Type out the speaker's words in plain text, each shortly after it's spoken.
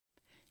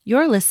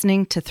You're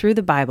listening to Through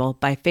the Bible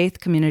by Faith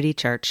Community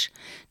Church.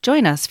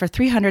 Join us for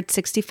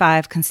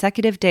 365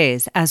 consecutive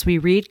days as we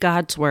read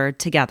God's Word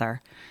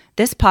together.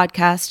 This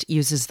podcast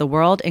uses the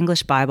World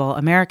English Bible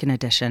American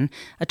Edition,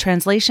 a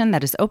translation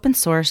that is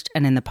open-sourced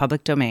and in the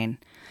public domain.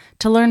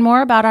 To learn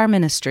more about our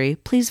ministry,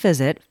 please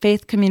visit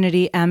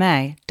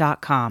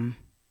faithcommunityma.com.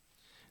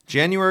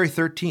 January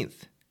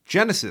 13th,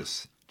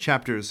 Genesis,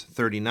 chapters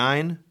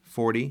 39,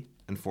 40,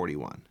 and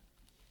 41.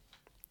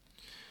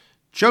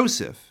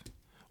 Joseph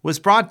was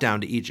brought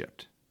down to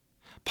Egypt.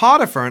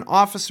 Potiphar, an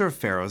officer of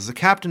Pharaoh's, the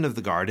captain of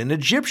the guard, an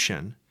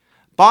Egyptian,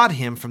 bought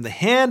him from the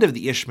hand of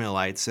the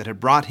Ishmaelites that had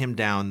brought him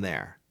down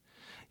there.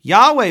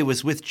 Yahweh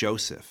was with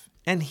Joseph,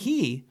 and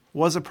he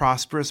was a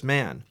prosperous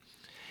man.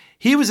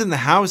 He was in the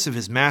house of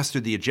his master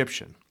the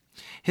Egyptian.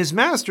 His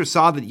master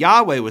saw that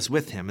Yahweh was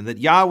with him, and that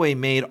Yahweh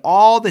made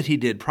all that he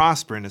did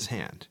prosper in his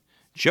hand.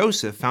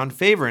 Joseph found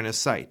favor in his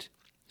sight.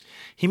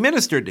 He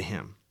ministered to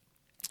him,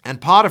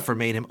 and Potiphar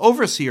made him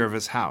overseer of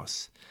his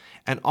house,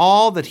 and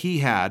all that he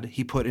had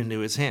he put into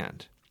his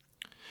hand.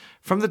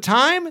 From the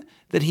time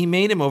that he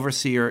made him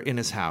overseer in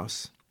his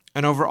house,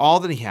 and over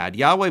all that he had,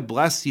 Yahweh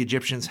blessed the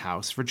Egyptian's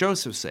house for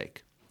Joseph's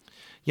sake.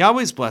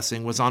 Yahweh's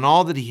blessing was on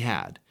all that he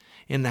had,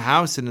 in the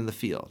house and in the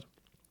field.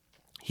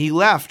 He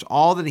left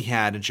all that he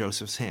had in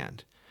Joseph's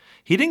hand.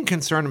 He didn't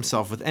concern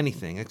himself with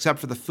anything except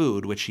for the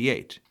food which he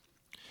ate.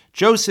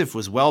 Joseph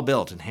was well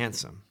built and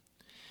handsome.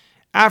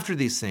 After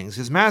these things,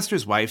 his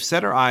master's wife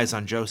set her eyes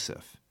on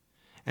Joseph,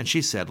 and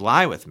she said,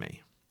 "Lie with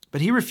me."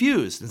 But he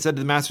refused and said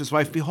to the master's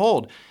wife,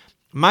 "Behold,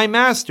 my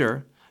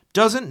master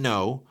doesn't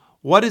know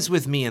what is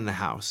with me in the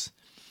house,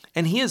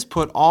 and he has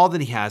put all that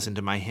he has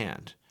into my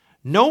hand.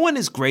 No one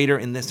is greater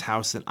in this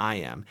house than I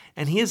am,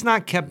 and he has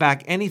not kept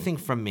back anything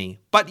from me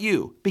but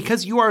you,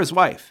 because you are his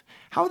wife.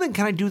 How then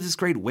can I do this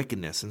great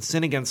wickedness and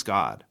sin against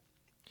God?"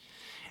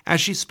 As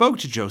she spoke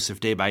to Joseph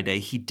day by day,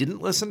 he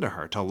didn't listen to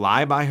her, to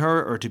lie by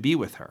her or to be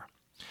with her.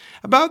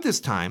 About this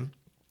time,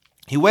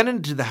 he went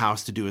into the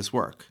house to do his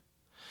work,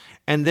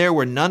 and there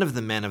were none of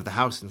the men of the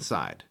house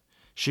inside.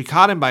 She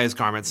caught him by his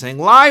garment, saying,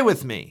 "Lie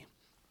with me."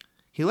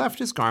 He left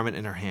his garment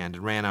in her hand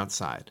and ran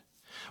outside.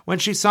 When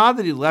she saw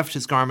that he left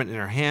his garment in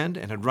her hand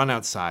and had run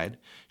outside,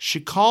 she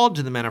called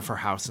to the men of her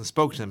house and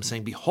spoke to them,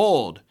 saying,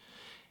 "Behold,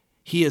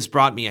 he has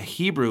brought me a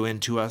Hebrew in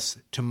to us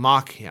to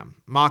mock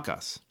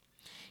us.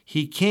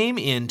 He came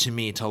in to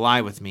me to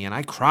lie with me, and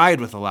I cried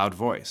with a loud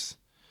voice.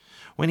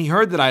 When he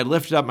heard that I had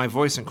lifted up my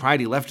voice and cried,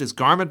 he left his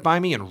garment by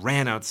me and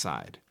ran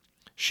outside.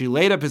 She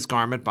laid up his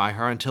garment by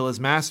her until his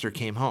master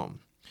came home.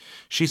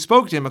 She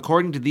spoke to him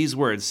according to these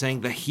words,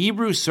 saying, "The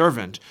Hebrew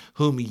servant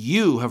whom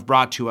you have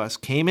brought to us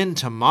came in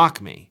to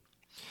mock me.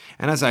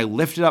 And as I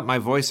lifted up my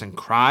voice and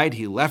cried,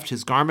 he left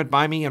his garment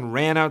by me and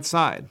ran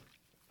outside."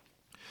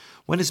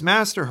 When his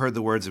master heard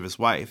the words of his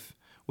wife,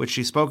 which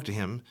she spoke to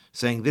him,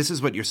 saying, "This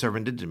is what your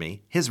servant did to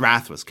me," his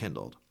wrath was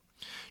kindled.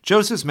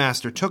 Joseph's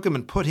master took him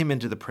and put him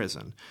into the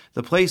prison,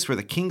 the place where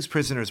the king's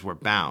prisoners were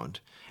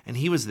bound, and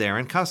he was there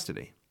in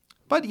custody.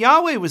 But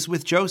Yahweh was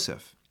with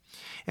Joseph,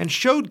 and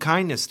showed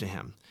kindness to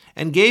him,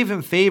 and gave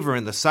him favor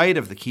in the sight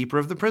of the keeper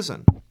of the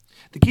prison.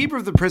 The keeper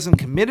of the prison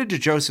committed to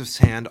Joseph's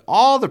hand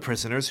all the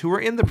prisoners who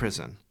were in the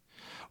prison.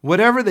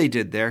 Whatever they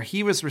did there,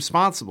 he was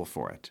responsible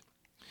for it.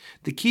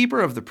 The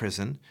keeper of the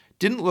prison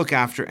didn't look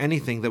after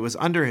anything that was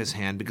under his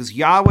hand, because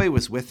Yahweh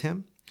was with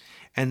him,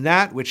 and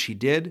that which he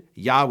did,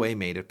 Yahweh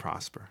made it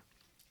prosper.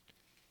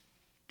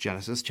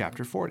 Genesis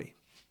chapter 40.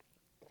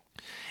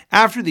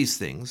 After these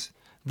things,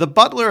 the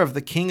butler of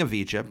the king of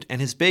Egypt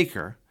and his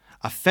baker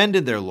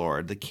offended their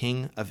lord, the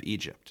king of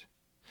Egypt.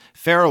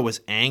 Pharaoh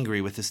was angry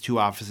with his two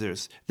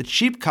officers, the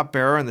chief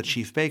cupbearer and the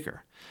chief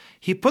baker.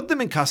 He put them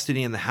in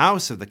custody in the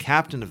house of the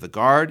captain of the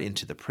guard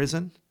into the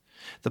prison,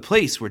 the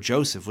place where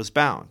Joseph was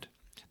bound.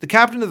 The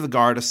captain of the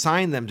guard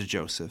assigned them to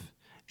Joseph,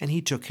 and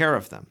he took care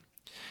of them.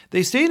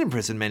 They stayed in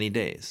prison many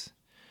days.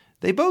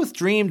 They both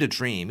dreamed a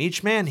dream,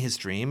 each man his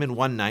dream, in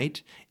one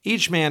night,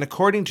 each man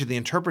according to the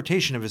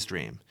interpretation of his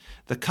dream,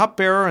 the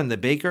cupbearer and the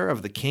baker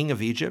of the king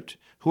of Egypt,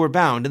 who were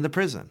bound in the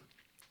prison.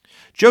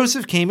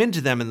 Joseph came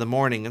into them in the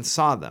morning and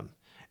saw them,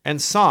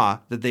 and saw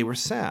that they were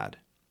sad.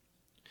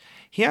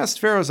 He asked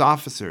Pharaoh's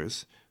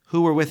officers,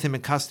 who were with him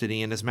in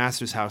custody in his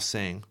master's house,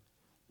 saying,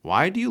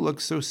 "Why do you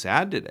look so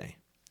sad today?"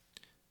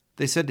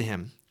 They said to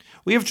him,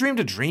 "We have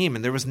dreamed a dream,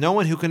 and there was no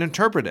one who can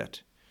interpret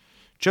it."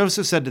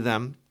 Joseph said to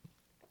them,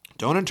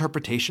 "Don't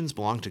interpretations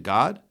belong to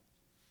God?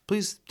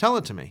 Please tell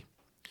it to me."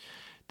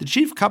 The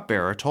chief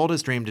cupbearer told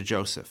his dream to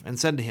Joseph and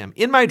said to him,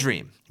 "In my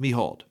dream,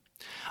 behold,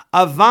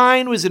 a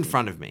vine was in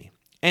front of me,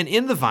 and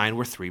in the vine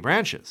were 3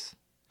 branches.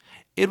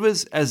 It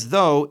was as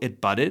though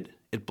it budded,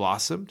 it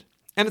blossomed,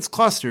 and its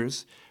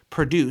clusters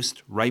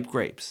produced ripe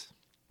grapes.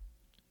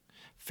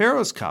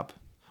 Pharaoh's cup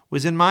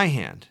was in my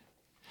hand,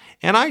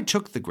 and I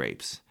took the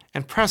grapes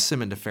and pressed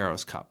them into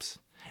Pharaoh's cups,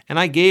 and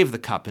I gave the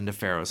cup into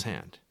Pharaoh's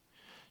hand."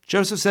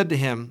 Joseph said to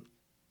him,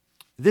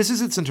 "This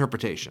is its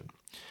interpretation.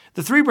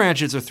 The 3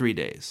 branches are 3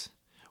 days.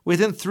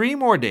 Within 3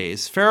 more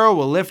days, Pharaoh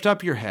will lift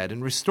up your head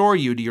and restore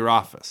you to your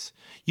office.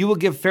 You will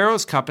give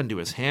Pharaoh's cup into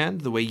his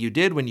hand the way you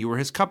did when you were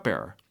his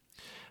cupbearer.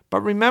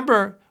 But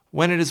remember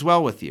when it is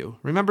well with you.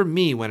 Remember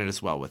me when it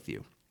is well with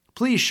you.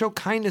 Please show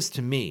kindness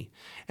to me,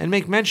 and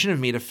make mention of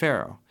me to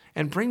Pharaoh,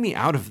 and bring me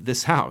out of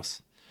this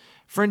house.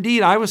 For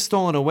indeed I was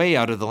stolen away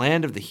out of the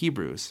land of the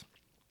Hebrews,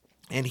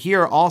 and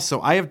here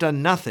also I have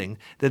done nothing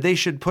that they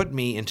should put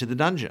me into the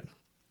dungeon."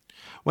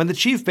 When the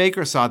chief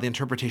baker saw the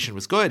interpretation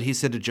was good, he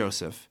said to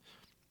Joseph,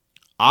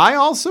 "I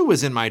also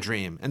was in my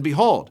dream, and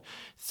behold,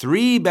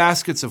 3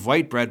 baskets of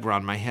white bread were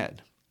on my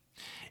head.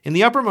 In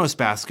the uppermost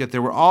basket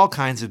there were all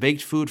kinds of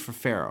baked food for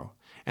Pharaoh,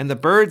 and the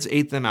birds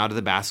ate them out of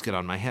the basket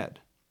on my head."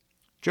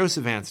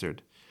 Joseph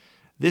answered,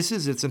 "This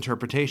is its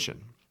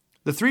interpretation.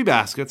 The 3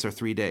 baskets are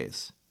 3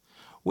 days.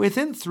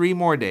 Within 3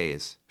 more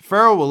days,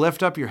 Pharaoh will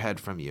lift up your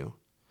head from you,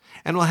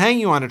 and will hang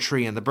you on a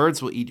tree, and the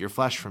birds will eat your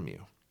flesh from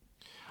you.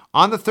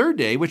 On the 3rd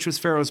day, which was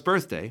Pharaoh's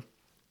birthday,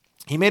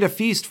 he made a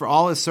feast for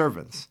all his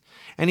servants,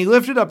 and he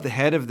lifted up the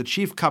head of the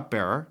chief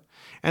cupbearer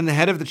and the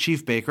head of the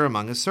chief baker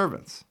among his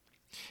servants.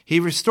 He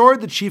restored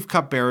the chief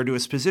cupbearer to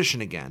his position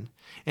again,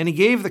 and he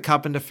gave the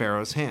cup into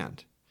Pharaoh's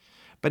hand.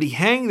 But he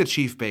hanged the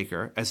chief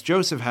baker, as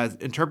Joseph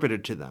had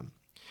interpreted to them.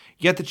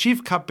 Yet the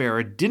chief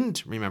cupbearer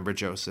didn't remember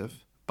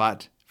Joseph,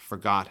 but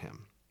forgot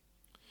him."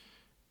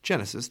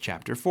 Genesis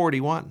chapter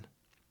 41.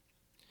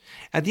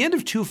 At the end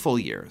of 2 full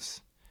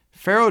years,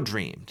 Pharaoh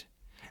dreamed,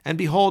 and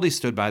behold, he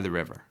stood by the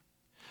river.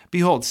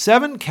 Behold,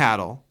 7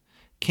 cattle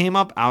came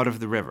up out of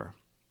the river.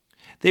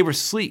 They were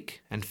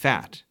sleek and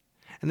fat,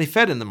 and they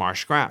fed in the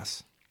marsh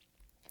grass.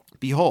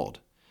 Behold,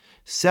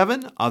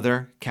 7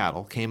 other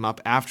cattle came up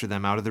after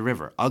them out of the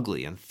river,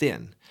 ugly and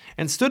thin,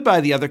 and stood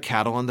by the other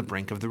cattle on the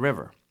brink of the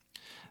river.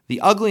 The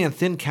ugly and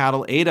thin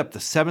cattle ate up the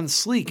 7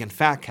 sleek and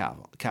fat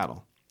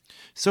cattle.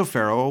 So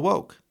Pharaoh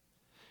awoke.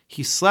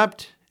 He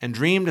slept and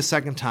dreamed a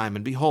second time,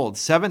 and behold,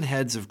 7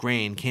 heads of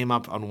grain came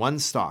up on one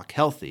stalk,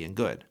 healthy and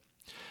good.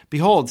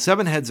 Behold,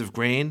 7 heads of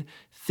grain,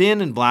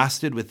 thin and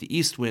blasted with the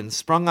east wind,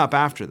 sprung up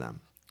after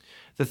them.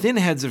 The thin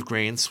heads of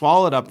grain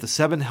swallowed up the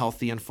 7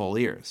 healthy and full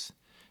ears.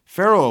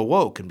 Pharaoh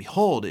awoke, and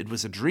behold, it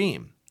was a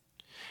dream.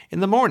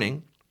 In the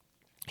morning,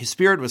 his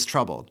spirit was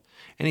troubled,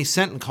 and he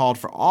sent and called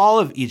for all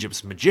of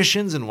Egypt's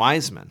magicians and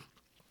wise men.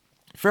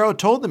 Pharaoh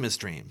told them his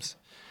dreams,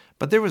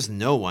 but there was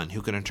no one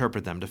who could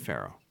interpret them to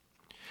Pharaoh.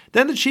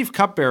 Then the chief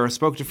cupbearer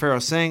spoke to Pharaoh,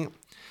 saying,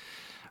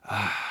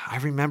 "I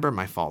remember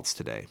my faults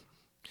today.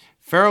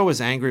 Pharaoh was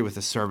angry with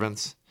his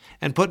servants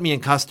and put me in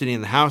custody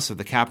in the house of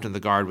the captain of the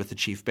guard with the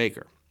chief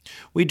baker.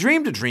 We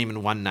dreamed a dream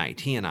in one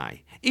night, he and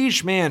I.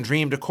 Each man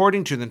dreamed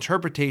according to the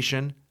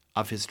interpretation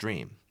of his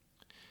dream.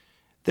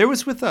 There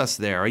was with us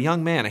there a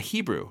young man, a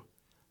Hebrew,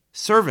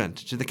 servant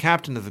to the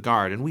captain of the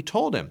guard, and we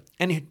told him,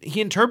 and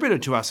he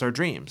interpreted to us our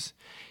dreams.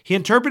 He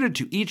interpreted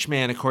to each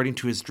man according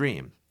to his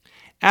dream.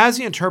 As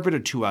he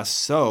interpreted to us,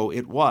 so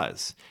it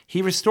was.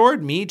 He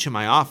restored me to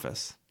my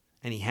office,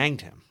 and he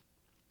hanged him."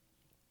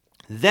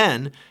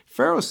 Then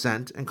Pharaoh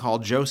sent and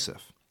called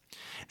Joseph,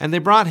 and they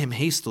brought him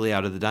hastily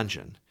out of the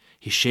dungeon.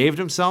 He shaved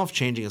himself,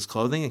 changing his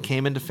clothing, and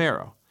came into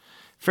Pharaoh.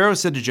 Pharaoh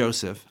said to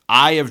Joseph,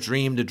 "I have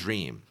dreamed a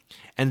dream,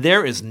 and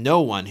there is no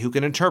one who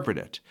can interpret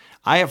it.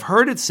 I have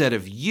heard it said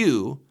of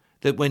you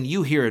that when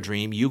you hear a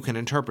dream, you can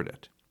interpret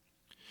it."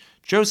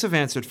 Joseph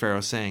answered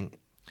Pharaoh, saying,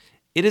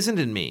 "It isn't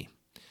in me.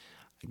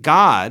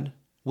 God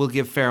will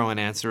give Pharaoh an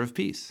answer of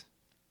peace."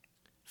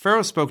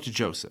 Pharaoh spoke to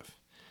Joseph,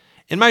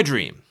 "In my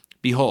dream,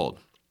 behold,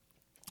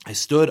 I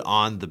stood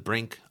on the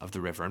brink of the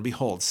river, and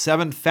behold,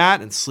 7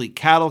 fat and sleek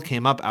cattle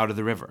came up out of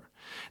the river.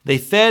 They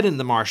fed in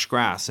the marsh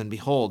grass, and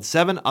behold,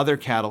 7 other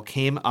cattle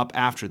came up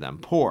after them,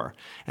 poor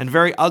and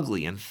very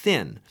ugly and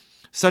thin,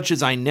 such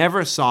as I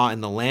never saw in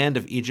the land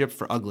of Egypt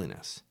for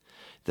ugliness.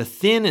 The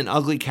thin and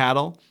ugly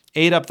cattle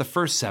ate up the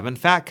first 7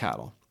 fat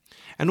cattle.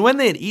 And when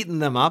they had eaten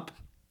them up,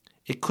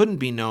 it couldn't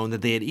be known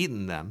that they had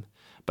eaten them,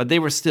 but they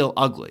were still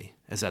ugly,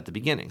 as at the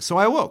beginning. So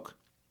I awoke.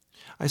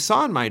 I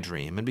saw in my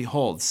dream, and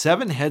behold,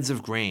 7 heads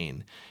of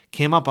grain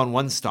came up on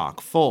one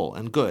stalk, full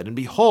and good. And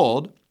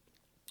behold,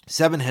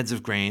 7 heads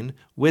of grain,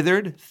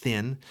 withered,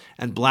 thin,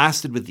 and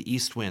blasted with the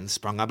east wind,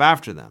 sprung up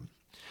after them.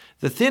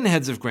 The thin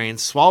heads of grain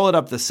swallowed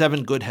up the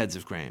 7 good heads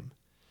of grain.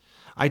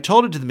 I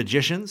told it to the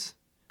magicians,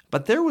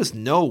 but there was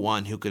no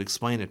one who could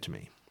explain it to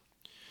me."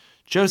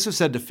 Joseph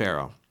said to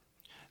Pharaoh,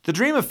 "The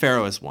dream of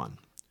Pharaoh is one.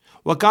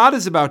 What God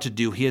is about to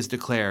do, he has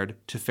declared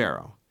to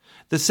Pharaoh.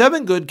 The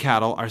 7 good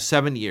cattle are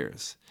 7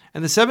 years,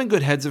 and the 7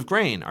 good heads of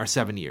grain are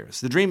 7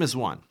 years. The dream is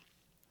one.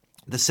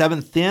 The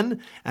 7 thin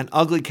and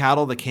ugly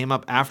cattle that came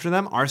up after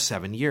them are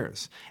 7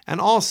 years. And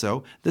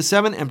also the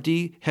 7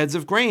 empty heads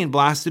of grain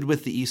blasted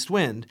with the east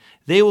wind,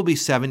 they will be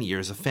 7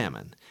 years of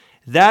famine.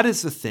 That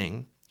is the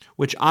thing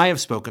which I have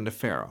spoken to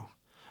Pharaoh.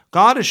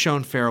 God has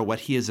shown Pharaoh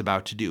what he is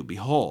about to do.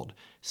 Behold,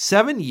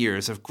 7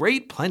 years of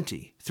great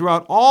plenty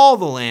throughout all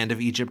the land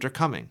of Egypt are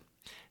coming.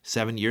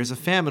 7 years of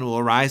famine will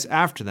arise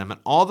after them,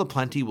 and all the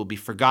plenty will be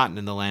forgotten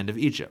in the land of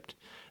Egypt.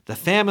 The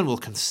famine will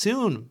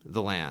consume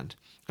the land,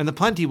 and the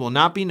plenty will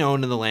not be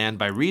known in the land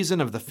by reason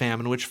of the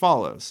famine which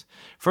follows,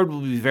 for it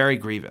will be very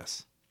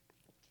grievous.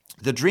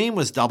 The dream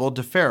was doubled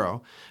to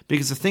Pharaoh,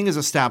 because the thing is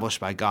established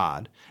by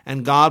God,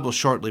 and God will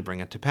shortly bring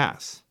it to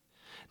pass.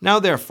 Now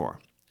therefore,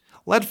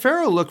 Let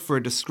Pharaoh look for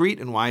a discreet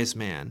and wise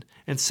man,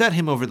 and set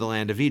him over the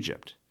land of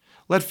Egypt.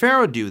 Let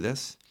Pharaoh do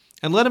this,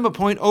 and let him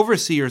appoint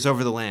overseers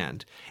over the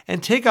land,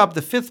 and take up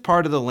the 5th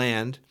part of the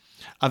land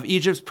of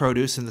Egypt's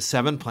produce in the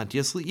 7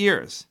 plenteous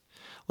years.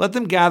 Let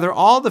them gather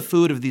all the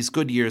food of these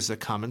good years that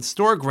come, and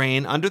store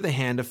grain under the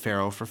hand of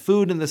Pharaoh for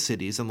food in the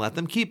cities, and let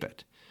them keep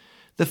it.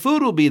 The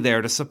food will be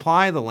there to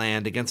supply the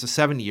land against the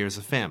 7 years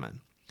of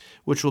famine,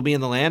 which will be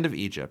in the land of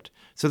Egypt,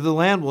 so that the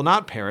land will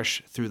not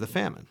perish through the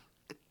famine.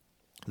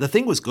 The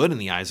thing was good in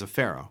the eyes of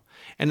Pharaoh,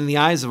 and in the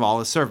eyes of all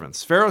his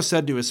servants. Pharaoh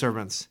said to his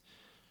servants,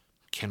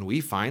 "Can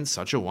we find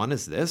such a one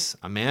as this,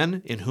 a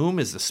man in whom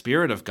is the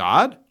Spirit of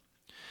God?"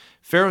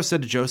 Pharaoh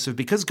said to Joseph,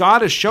 "Because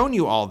God has shown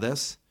you all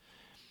this,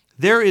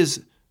 there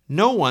is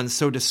no one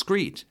so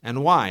discreet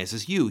and wise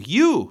as you.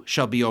 You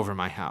shall be over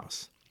my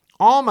house.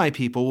 All my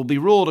people will be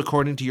ruled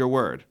according to your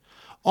word.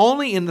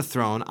 Only in the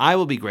throne I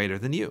will be greater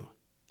than you."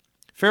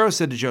 Pharaoh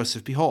said to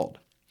Joseph, "Behold,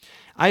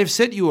 I have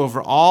set you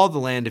over all the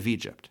land of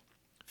Egypt."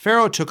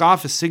 Pharaoh took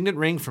off his signet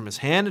ring from his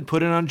hand and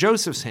put it on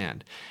Joseph's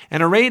hand,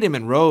 and arrayed him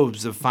in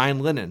robes of fine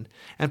linen,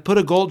 and put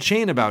a gold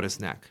chain about his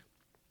neck.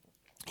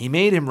 He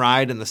made him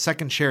ride in the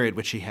 2nd chariot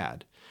which he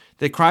had.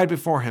 They cried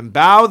before him,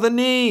 "Bow the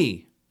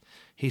knee!"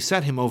 He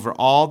set him over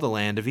all the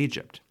land of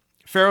Egypt.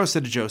 Pharaoh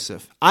said to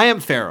Joseph, "I am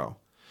Pharaoh.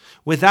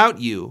 Without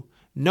you,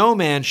 no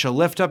man shall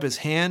lift up his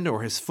hand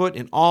or his foot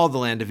in all the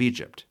land of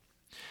Egypt."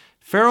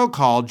 Pharaoh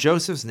called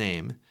Joseph's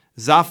name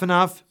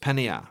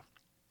Zaphenath-Paneah.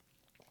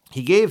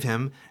 He gave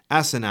him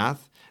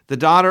Asenath, the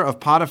daughter of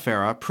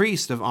Potiphera,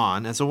 priest of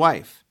On, as a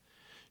wife.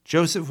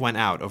 Joseph went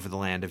out over the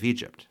land of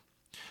Egypt.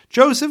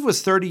 Joseph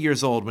was 30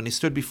 years old when he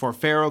stood before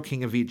Pharaoh,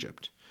 king of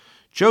Egypt.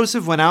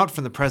 Joseph went out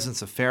from the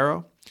presence of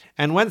Pharaoh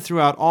and went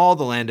throughout all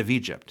the land of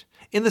Egypt.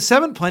 In the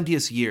 7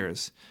 plenteous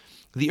years,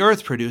 the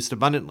earth produced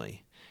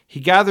abundantly. He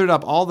gathered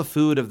up all the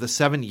food of the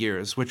 7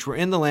 years which were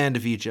in the land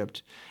of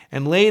Egypt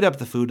and laid up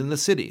the food in the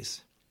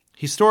cities.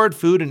 He stored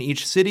food in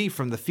each city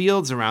from the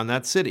fields around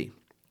that city.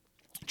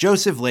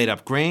 Joseph laid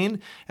up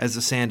grain as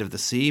the sand of the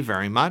sea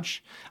very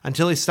much,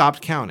 until he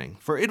stopped counting,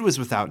 for it was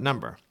without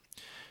number.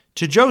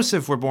 To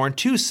Joseph were born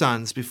 2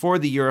 sons before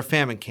the year of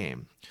famine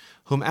came,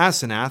 whom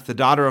Asenath, the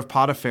daughter of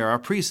Potiphera,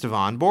 priest of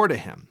On, bore to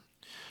him.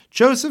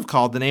 Joseph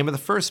called the name of the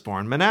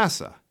firstborn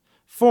Manasseh.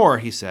 "For,"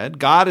 he said,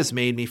 "God has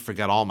made me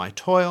forget all my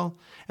toil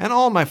and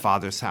all my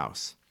father's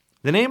house."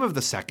 The name of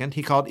the second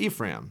he called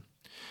Ephraim.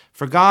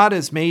 "For God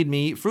has made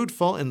me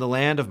fruitful in the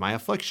land of my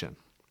affliction."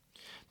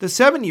 The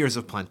 7 years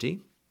of plenty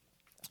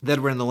that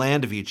were in the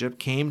land of Egypt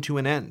came to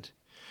an end.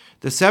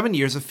 The 7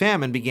 years of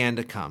famine began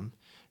to come,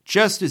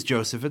 just as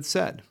Joseph had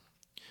said.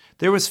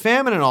 There was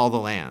famine in all the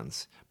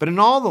lands, but in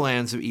all the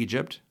lands of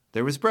Egypt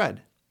there was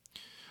bread.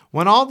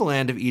 When all the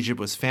land of Egypt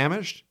was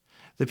famished,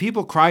 the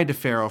people cried to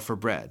Pharaoh for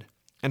bread.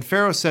 And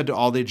Pharaoh said to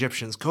all the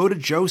Egyptians, "Go to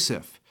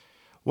Joseph.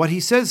 What he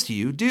says to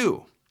you,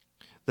 do."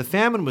 The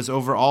famine was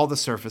over all the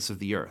surface of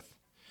the earth.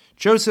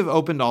 Joseph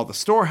opened all the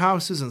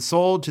storehouses and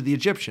sold to the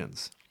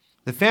Egyptians.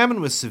 The famine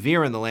was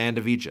severe in the land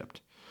of Egypt.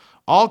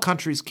 All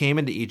countries came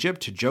into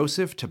Egypt to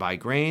Joseph to buy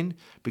grain,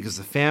 because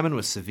the famine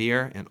was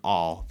severe in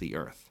all the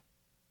earth.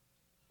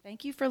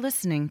 Thank you for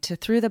listening to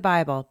Through the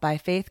Bible by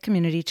Faith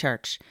Community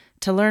Church.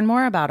 To learn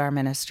more about our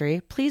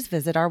ministry, please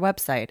visit our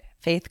website,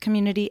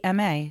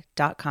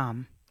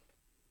 faithcommunityma.com.